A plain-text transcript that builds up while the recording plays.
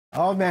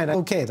Oh, man.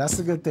 Okay, that's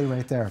the good thing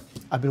right there.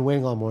 I've been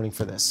waiting all morning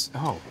for this.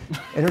 Oh.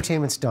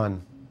 Entertainment's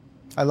done.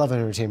 I love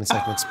entertainment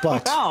segments,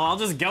 but... Oh, I'll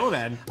just go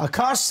then.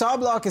 Akash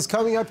Sablok is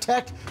coming up,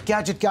 tech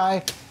gadget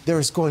guy.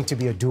 There's going to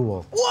be a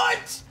duel.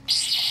 What?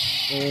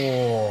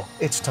 Oh,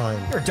 it's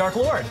time. You're a Dark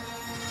Lord.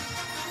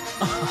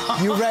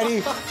 You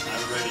ready?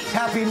 I'm ready.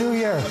 Happy New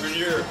Year. Happy New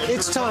Year.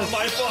 It's time.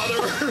 My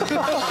father.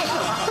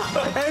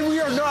 And we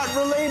are not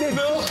related.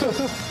 No.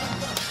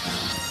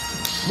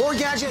 More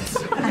gadgets.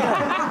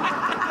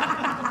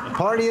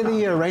 Party of the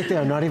year right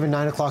there. Not even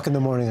 9 o'clock in the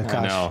morning,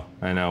 Akash.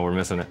 I know. We're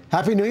missing it.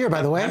 Happy New Year,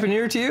 by the way. Happy New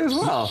Year to you as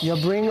well.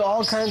 You'll bring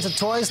all kinds of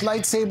toys,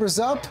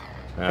 lightsabers up.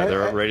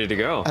 They're ready to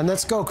go. And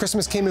let's go.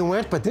 Christmas came and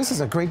went, but this is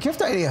a great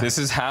gift idea. This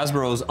is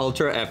Hasbro's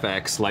Ultra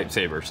FX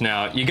lightsabers.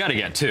 Now, you got to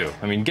get two.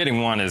 I mean,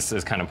 getting one is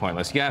kind of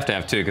pointless. You have to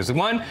have two, because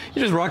one,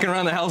 you're just rocking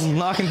around the house and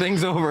knocking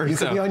things over. You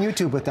could be on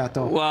YouTube with that,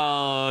 though.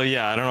 Well,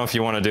 yeah, I don't know if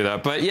you want to do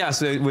that. But yeah,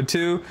 so with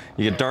two,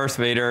 you get Darth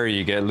Vader,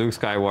 you get Luke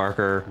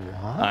Skywalker.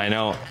 What? I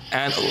know.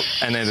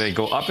 And then they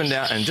go up and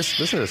down, and just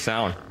listen to the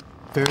sound.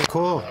 Very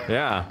cool.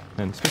 Yeah,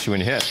 and especially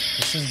when you hit.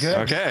 This is good.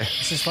 Okay.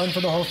 This is fun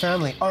for the whole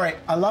family. All right,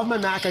 I love my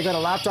Mac. I got a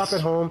laptop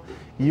at home.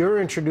 You're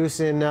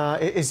introducing,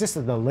 is this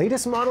the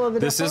latest model of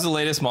the This desktop? is the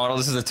latest model.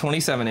 This is a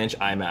 27-inch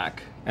iMac.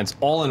 And it's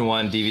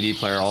all-in-one DVD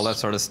player, all that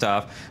sort of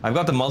stuff. I've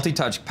got the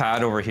multi-touch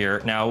pad over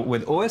here. Now,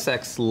 with OS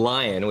X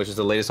Lion, which is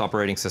the latest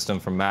operating system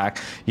from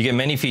Mac, you get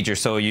many features.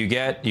 So you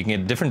can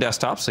get different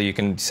desktops, so you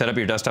can set up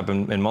your desktop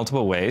in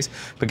multiple ways.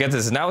 But get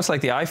this, now it's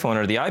like the iPhone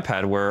or the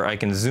iPad, where I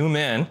can zoom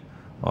in.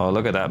 Oh,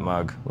 look at that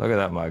mug. Look at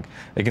that mug.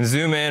 It can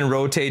zoom in,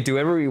 rotate, do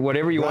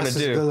whatever you want to do.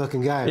 That's a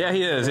good-looking guy. Yeah,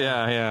 he is.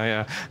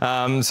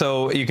 Yeah.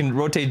 So you can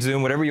rotate,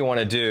 zoom, whatever you want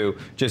to do,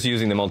 just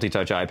using the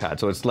multi-touch iPad.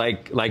 So it's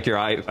like your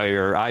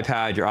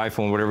iPad, your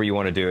iPhone, whatever you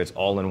want to do. It's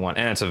all in one,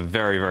 and it's a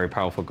very, very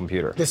powerful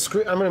computer. The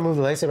screen. I'm going to move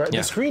the lightsaber.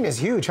 Yeah. The screen is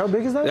huge. How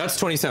big is that?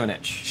 That's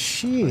 27-inch.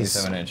 Jeez.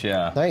 27-inch.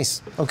 Yeah.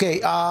 Nice.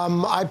 Okay.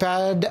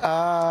 iPad.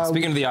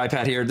 Speaking of the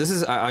iPad here, this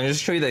is. I'm going to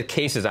just show you the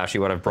case is actually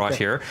what I've brought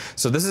here.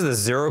 So this is the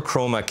Zero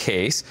Chroma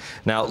case.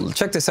 Now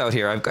check this out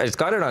here. It's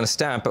got it on a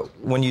stamp, but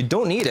when you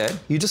don't need it,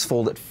 you just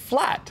fold it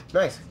flat.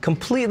 Nice.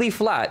 Completely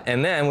flat.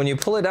 And then when you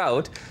pull it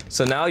out,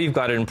 so now you've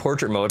got it in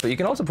portrait mode, but you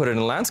can also put it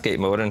in landscape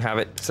mode and have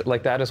it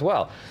like that as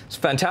well. It's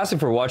fantastic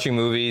for watching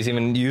movies,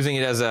 even using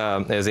it as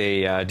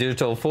a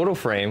digital photo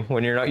frame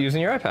when you're not using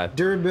your iPad.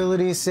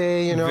 Durability,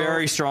 say, you know.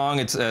 Very strong.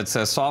 It's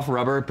a soft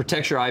rubber. It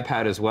protects your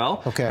iPad as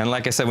well. Okay. And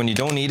like I said, when you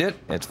don't need it,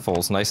 it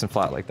folds nice and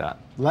flat like that.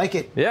 Like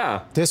it.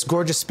 Yeah. This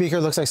gorgeous speaker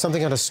looks like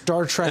something out of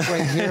Star Trek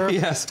right here.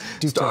 Yes.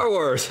 Star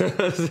Wars.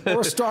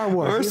 Or Star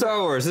Wars. Or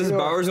Star Wars. This is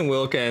Bowers &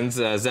 Wilkins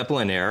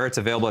Zeppelin Air. It's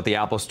available at the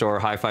Apple Store,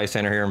 Hi-Fi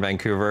Center here in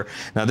Vancouver.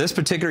 Now, this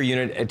particular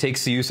unit, it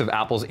takes the use of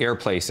Apple's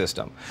AirPlay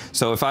system.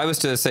 So if I was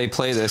to, say,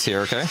 play this here,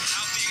 okay?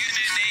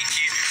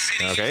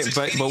 Okay,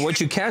 but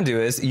what you can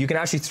do is you can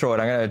actually throw it.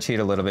 I'm going to cheat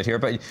a little bit here,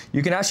 but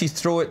you can actually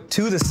throw it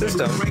to the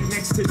system. Right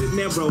next to the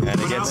Nebro. And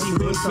it gets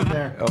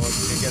there. Oh,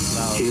 it gets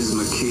loud. Here's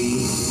my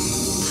key.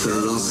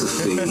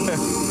 Philosophy.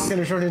 It's going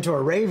to turn into a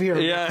rave here.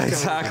 Yeah,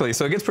 exactly.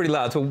 So it gets pretty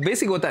loud. So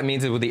basically what that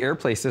means is with the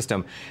AirPlay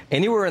system,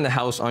 anywhere in the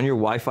house on your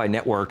Wi-Fi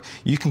network,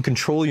 you can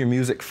control your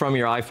music from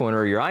your iPhone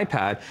or your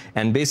iPad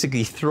and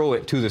basically throw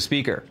it to the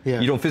speaker. Yeah.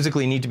 You don't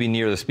physically need to be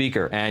near the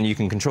speaker, and you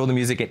can control the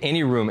music in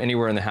any room,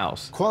 anywhere in the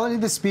house. Quality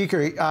of the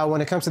speaker,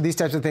 when it comes to these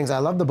types of things, I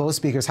love the Bose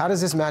speakers. How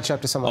does this match up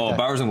to something like that?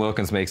 Bowers &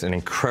 Wilkins makes an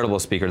incredible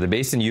speaker. They're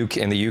based in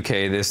the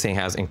UK. This thing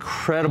has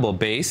incredible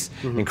bass,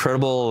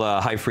 incredible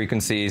high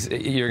frequencies.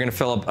 You're going to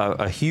fill up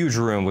a huge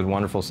room with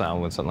wonderful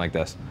sound with something like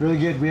this. Really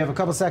good. We have a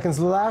couple seconds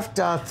left.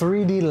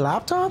 3D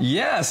laptop?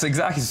 Yes,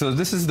 exactly. So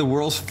this is the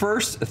world's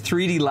first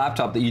 3D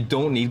laptop that you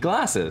don't need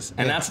glasses.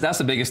 And that's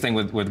the biggest thing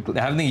with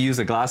having to use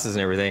the glasses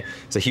and everything.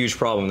 It's a huge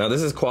problem. Now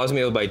this is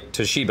Cosmeo by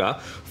Toshiba,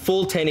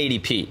 full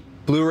 1080p.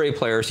 Blu-ray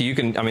player, so you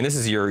can, I mean, this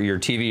is your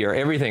TV or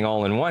everything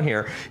all in one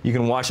here. You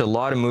can watch a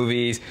lot of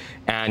movies,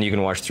 and you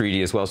can watch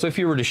 3D as well. So if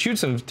you were to shoot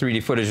some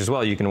 3D footage as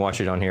well, you can watch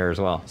it on here as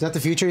well. Is that the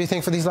future, you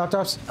think, for these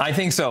laptops? I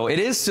think so. It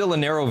is still a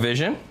narrow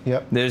vision.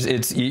 Yep.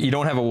 You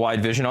don't have a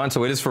wide vision on,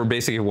 so it is for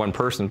basically one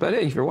person. But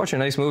hey, if you're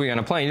watching a nice movie on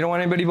a plane, you don't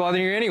want anybody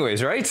bothering you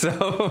anyways, right?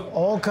 So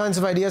all kinds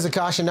of ideas,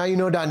 Akash, and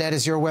nowyouknow.net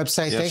is your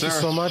website. Yes, Thank you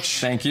sir. so much.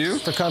 Thank you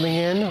for coming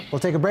in. We'll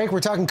take a break. We're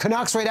talking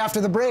Canucks right after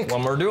the break.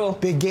 One more duel.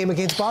 Big game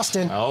against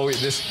Boston. Oh,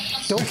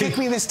 don't kick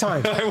me this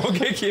time. I will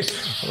kick you.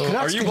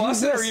 Are you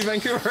Boston or are you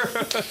Vancouver?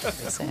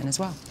 Listen as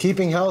well.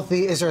 Keeping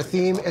healthy is our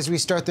theme as we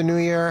start the new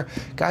year.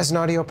 Guys and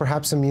audio,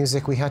 perhaps some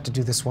music. We had to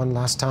do this one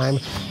last time.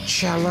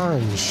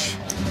 Challenge.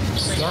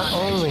 Not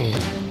only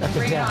at the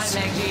Bring desk.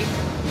 it on, Meghji.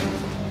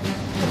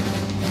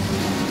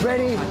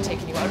 Ready? I'm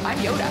taking you out. I'm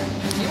Yoda.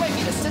 You might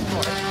be the Sith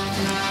Lord.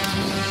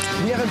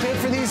 We haven't paid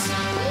for these.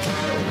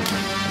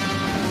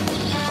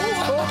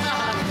 Oh,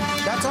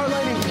 that's our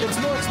lighting.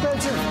 It's more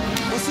expensive.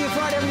 We'll see you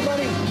Friday,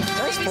 everybody.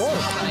 Nice ball.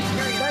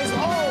 Nice.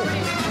 Oh.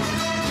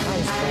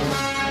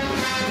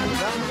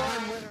 Nice ball.